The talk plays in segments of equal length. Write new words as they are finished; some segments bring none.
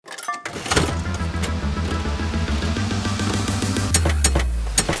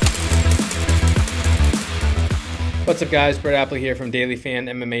What's up, guys? Brett Appley here from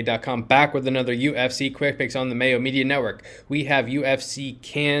DailyFanMMA.com, back with another UFC Quick Picks on the Mayo Media Network. We have UFC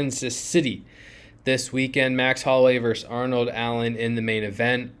Kansas City this weekend. Max Holloway versus Arnold Allen in the main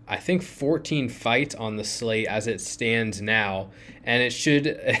event. I think 14 fights on the slate as it stands now, and it should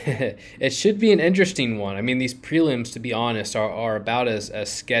it should be an interesting one. I mean, these prelims, to be honest, are about as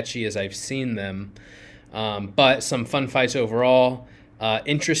sketchy as I've seen them, but some fun fights overall.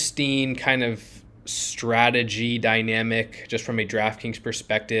 Interesting kind of strategy dynamic just from a DraftKings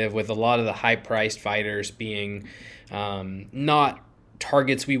perspective, with a lot of the high-priced fighters being not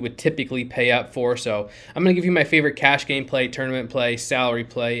targets we would typically pay up for. So I'm going to give you my favorite cash game play, tournament play, salary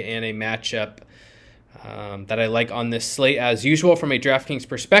play, and a matchup that I like on this slate as usual from a DraftKings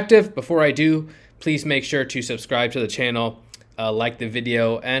perspective. Before I do, please make sure to subscribe to the channel, like the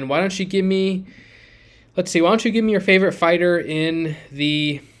video, and why don't you give me your favorite fighter in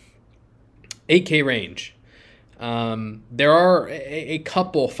the 8K range. There are a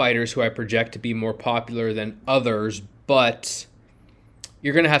couple fighters who I project to be more popular than others, but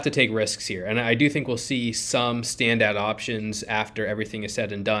you're going to have to take risks here. And I do think we'll see some standout options after everything is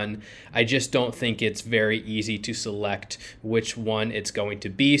said and done. I just don't think it's very easy to select which one it's going to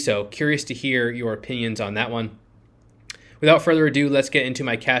be. So curious to hear your opinions on that one. Without further ado, let's get into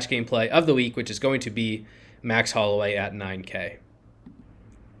my cash game play of the week, which is going to be Max Holloway at 9K.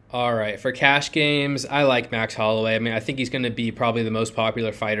 All right, for cash games, I like Max Holloway. I mean, I think he's going to be probably the most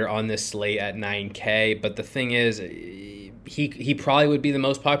popular fighter on this slate at 9K. But the thing is, he probably would be the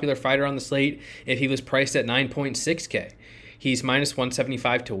most popular fighter on the slate if he was priced at 9.6K. He's minus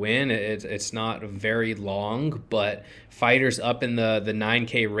 175 to win. It's not very long, but fighters up in the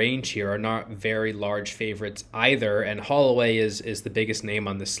 9K range here are not very large favorites either. And Holloway is the biggest name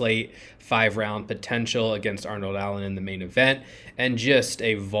on the slate. 5-round potential against Arnold Allen in the main event, and just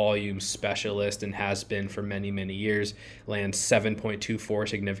a volume specialist, and has been for many, many years. Lands 7.24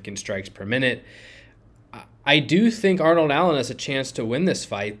 significant strikes per minute. I do think Arnold Allen has a chance to win this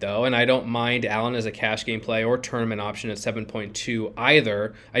fight, though, and I don't mind Allen as a cash game play or tournament option at 7.2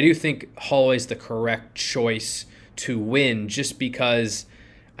 either. I do think Holloway's the correct choice to win, just because,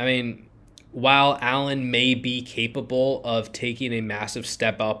 I mean, while Allen may be capable of taking a massive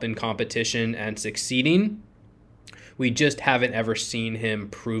step up in competition and succeeding, we just haven't ever seen him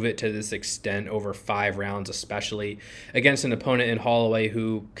prove it to this extent over 5 rounds, especially against an opponent in Holloway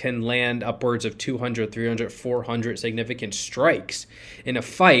who can land upwards of 200, 300, 400 significant strikes in a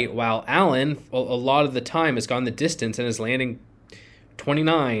fight, while Allen, a lot of the time, has gone the distance and is landing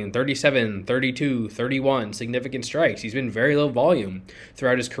 29, 37, 32, 31 significant strikes. He's been very low volume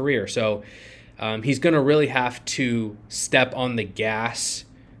throughout his career. So he's going to really have to step on the gas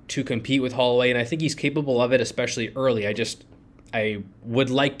to compete with Holloway, and I think he's capable of it, especially early. I would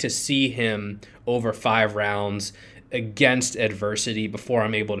like to see him over 5 rounds against adversity before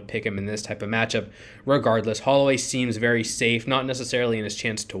I'm able to pick him in this type of matchup. Regardless, Holloway seems very safe, not necessarily in his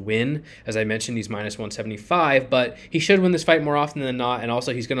chance to win. As I mentioned, he's minus 175, but he should win this fight more often than not, and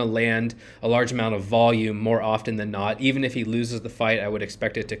also he's going to land a large amount of volume more often than not. Even if he loses the fight, I would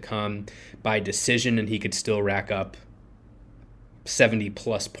expect it to come by decision, and he could still rack up 70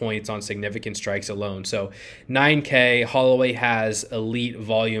 plus points on significant strikes alone. So 9K, Holloway has elite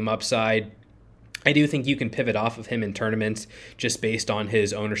volume upside. I do think you can pivot off of him in tournaments just based on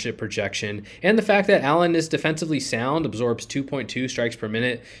his ownership projection and the fact that Allen is defensively sound, absorbs 2.2 strikes per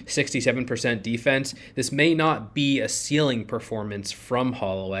minute, 67% defense. This may not be a ceiling performance from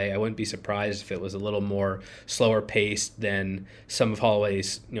Holloway. I wouldn't be surprised if it was a little more slower paced than some of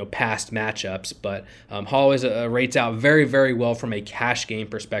Holloway's past matchups, but Holloway's rates out very, very well from a cash game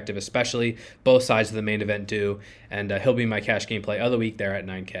perspective, especially both sides of the main event do, and he'll be my cash game play of the week there at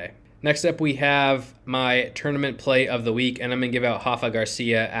 9K. Next up, we have my tournament play of the week, and I'm going to give out Rafa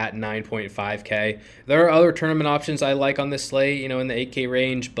Garcia at 9.5K. There are other tournament options I like on this slate, in the 8K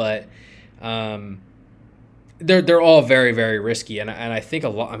range, but they're all very, very risky, and I think a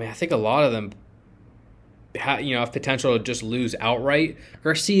lot. I think a lot of them have potential to just lose outright.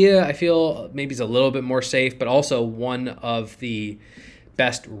 Garcia, I feel maybe is a little bit more safe, but also one of the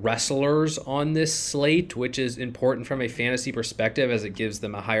best wrestlers on this slate, which is important from a fantasy perspective as it gives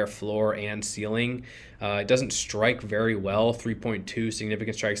them a higher floor and ceiling. It doesn't strike very well, 3.2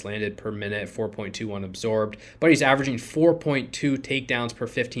 significant strikes landed per minute, 4.2 unabsorbed, but he's averaging 4.2 takedowns per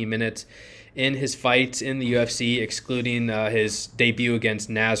 15 minutes in his fights in the UFC, excluding his debut against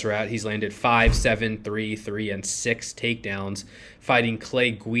Nasrat. He's landed 5, 7, 3, 3, and 6 takedowns, fighting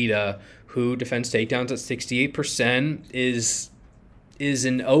Clay Guida, who defends takedowns at 68%, is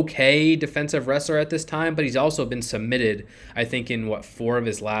an okay defensive wrestler at this time, but he's also been submitted, I think, in 4 of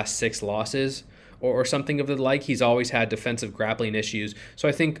his last 6 losses or something of the like. He's always had defensive grappling issues. So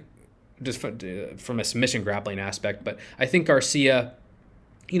I think just from a submission grappling aspect, but I think Garcia,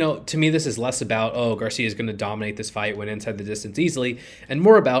 to me, this is less about, Garcia is going to dominate this fight, win inside the distance easily, and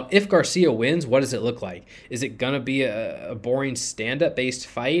more about if Garcia wins, what does it look like? Is it going to be a boring stand-up based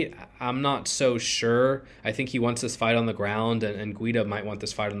fight? I'm not so sure. I think he wants this fight on the ground, and Guida might want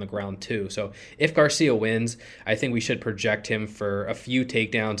this fight on the ground too. So if Garcia wins, I think we should project him for a few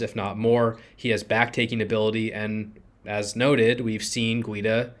takedowns, if not more. He has back-taking ability, and as noted, we've seen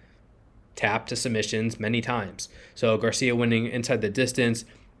Guida tap to submissions many times. So Garcia winning inside the distance,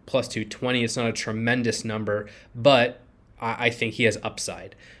 plus 220. It's not a tremendous number, but I think he has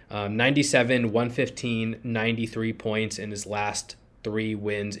upside. 97, 115, 93 points in his last 3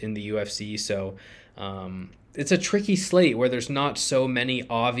 wins in the UFC. So it's a tricky slate where there's not so many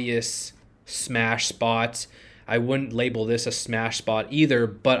obvious smash spots. I wouldn't label this a smash spot either,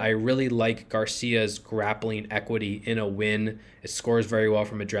 but I really like Garcia's grappling equity in a win. It scores very well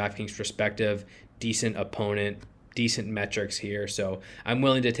from a DraftKings perspective. Decent opponent, decent metrics here. So I'm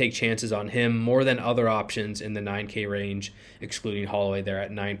willing to take chances on him more than other options in the 9K range, excluding Holloway there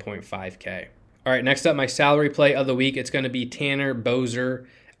at 9.5K. All right, next up, my salary play of the week. It's going to be Tanner Boser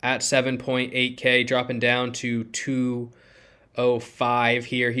at 7.8K, dropping down to 205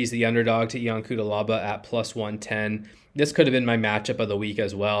 here. He's the underdog to Ion Cutelaba at plus 110. This could have been my matchup of the week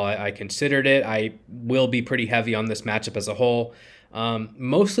as well. I considered it. I will be pretty heavy on this matchup as a whole,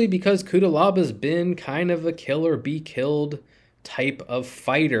 mostly because Cutelaba's been kind of a kill or be killed type of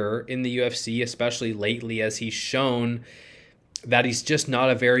fighter in the UFC, especially lately, as he's shown that he's just not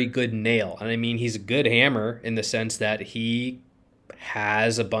a very good nail. And I mean, he's a good hammer in the sense that he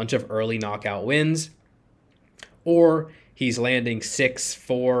has a bunch of early knockout wins, or he's landing 6,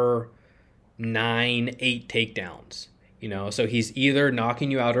 4, 9, 8 takedowns. So he's either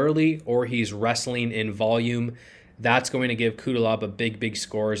knocking you out early or he's wrestling in volume. That's going to give Cutelaba big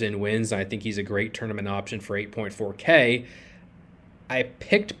scores and wins. And I think he's a great tournament option for 8.4K. I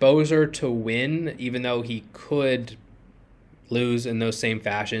picked Boser to win, even though he could lose in those same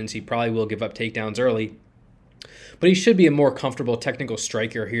fashions. He probably will give up takedowns early, but he should be a more comfortable technical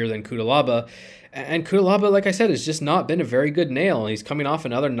striker here than Cutelaba. And Cutelaba, like I said, has just not been a very good nail. He's coming off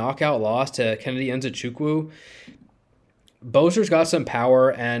another knockout loss to Kennedy Nzechukwu. Boser's got some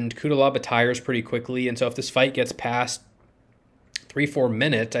power, and Cutelaba tires pretty quickly. And so if this fight gets past 3-4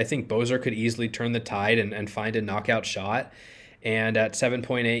 minutes, I think Boser could easily turn the tide and find a knockout shot. And at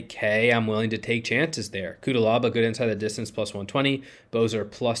 7.8K, I'm willing to take chances there. Cutelaba, good inside the distance, plus 120.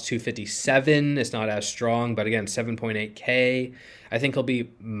 Boser, plus 257. It's not as strong, but again, 7.8K. I think he'll be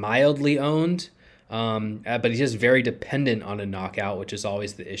mildly owned, but he's just very dependent on a knockout, which is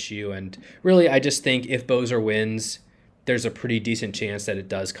always the issue. And really, I just think if Boser wins, there's a pretty decent chance that it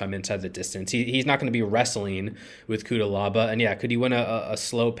does come inside the distance. He's not going to be wrestling with Cutelaba. And yeah, could he win a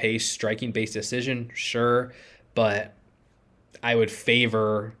slow-paced, striking-based decision? Sure, but I would give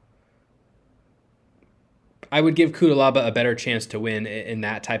Cutelaba a better chance to win in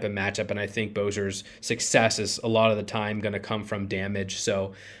that type of matchup, and I think Boser's success is a lot of the time going to come from damage.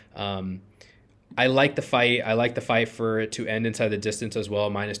 So I like the fight. I like the fight for it to end inside the distance as well.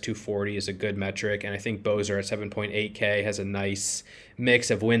 Minus 240 is a good metric, and I think Boser at 7.8K has a nice mix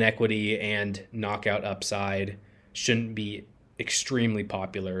of win equity and knockout upside. Shouldn't be extremely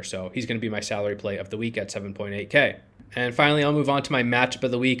popular, so he's going to be my salary play of the week at 7.8K. And finally, I'll move on to my matchup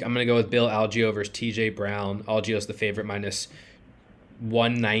of the week. I'm going to go with Bill Algeo versus TJ Brown. Algeo's the favorite, minus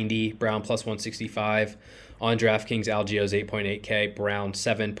 190. Brown plus 165. On DraftKings, Algeo's 8.8K. Brown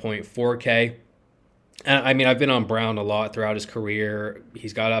 7.4K. And I mean, I've been on Brown a lot throughout his career.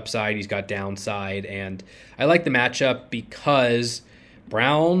 He's got upside, he's got downside. And I like the matchup because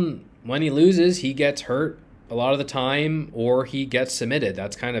Brown, when he loses, he gets hurt a lot of the time or he gets submitted.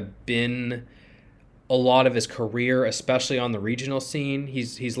 That's kind of been a lot of his career, especially on the regional scene.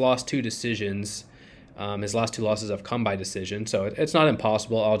 He's lost 2 decisions. His last 2 losses have come by decision, so it's not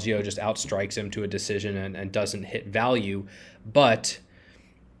impossible. Algeo just outstrikes him to a decision and doesn't hit value. But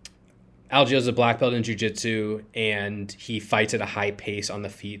Algeo's a black belt in jiu-jitsu, and he fights at a high pace on the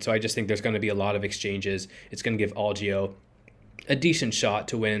feet. So I just think there's going to be a lot of exchanges. It's going to give Algeo a decent shot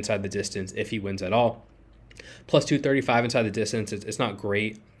to win inside the distance if he wins at all. Plus 235 inside the distance. It's not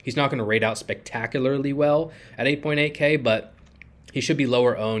great. He's not going to rate out spectacularly well at 8.8K, but he should be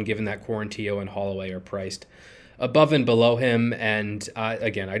lower owned given that Quarantillo and Holloway are priced above and below him. And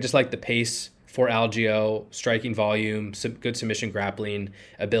again, I just like the pace for Algeo, striking volume, good submission grappling,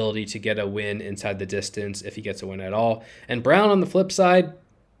 ability to get a win inside the distance if he gets a win at all. And Brown on the flip side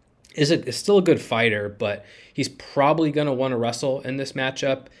is still a good fighter, but he's probably going to want to wrestle in this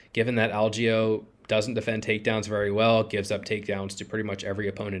matchup given that Algeo doesn't defend takedowns very well, gives up takedowns to pretty much every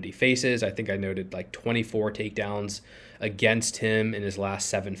opponent he faces. I think I noted like 24 takedowns against him in his last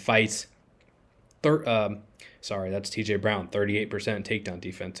 7 fights. That's TJ Brown, 38% takedown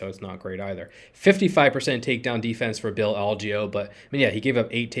defense, so it's not great either. 55% takedown defense for Bill Algeo, but I mean, yeah, he gave up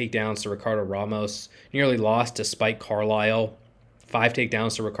 8 takedowns to Ricardo Ramos, nearly lost to Spike Carlisle, 5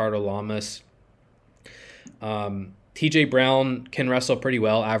 takedowns to Ricardo Lamas. TJ Brown can wrestle pretty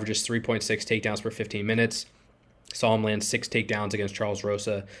well, averages 3.6 takedowns per 15 minutes. Saw him land 6 takedowns against Charles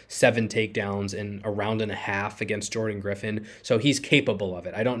Rosa, 7 takedowns in a round and a half against Jordan Griffin. So he's capable of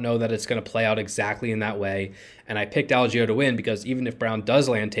it. I don't know that it's going to play out exactly in that way. And I picked Algeo to win because even if Brown does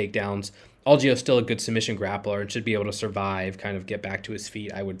land takedowns, Algeo's still a good submission grappler and should be able to survive, kind of get back to his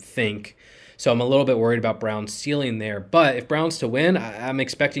feet, I would think. So I'm a little bit worried about Brown's ceiling there. But if Brown's to win, I'm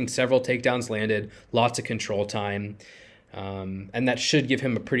expecting several takedowns landed, lots of control time. And that should give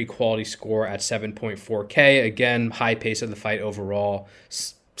him a pretty quality score at 7.4K. Again, high pace of the fight overall,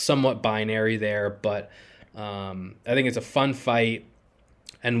 somewhat binary there, but I think it's a fun fight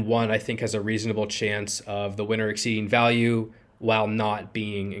and one I think has a reasonable chance of the winner exceeding value while not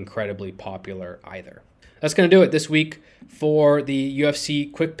being incredibly popular either. That's going to do it this week for the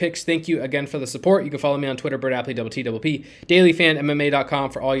UFC Quick Picks. Thank you again for the support. You can follow me on Twitter, BirdAppley, DailyFanMMA.com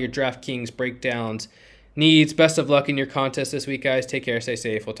for all your DraftKings breakdowns needs. Best of luck in your contest this week, guys. Take care. Stay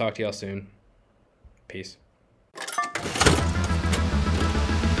safe. We'll talk to y'all soon. Peace.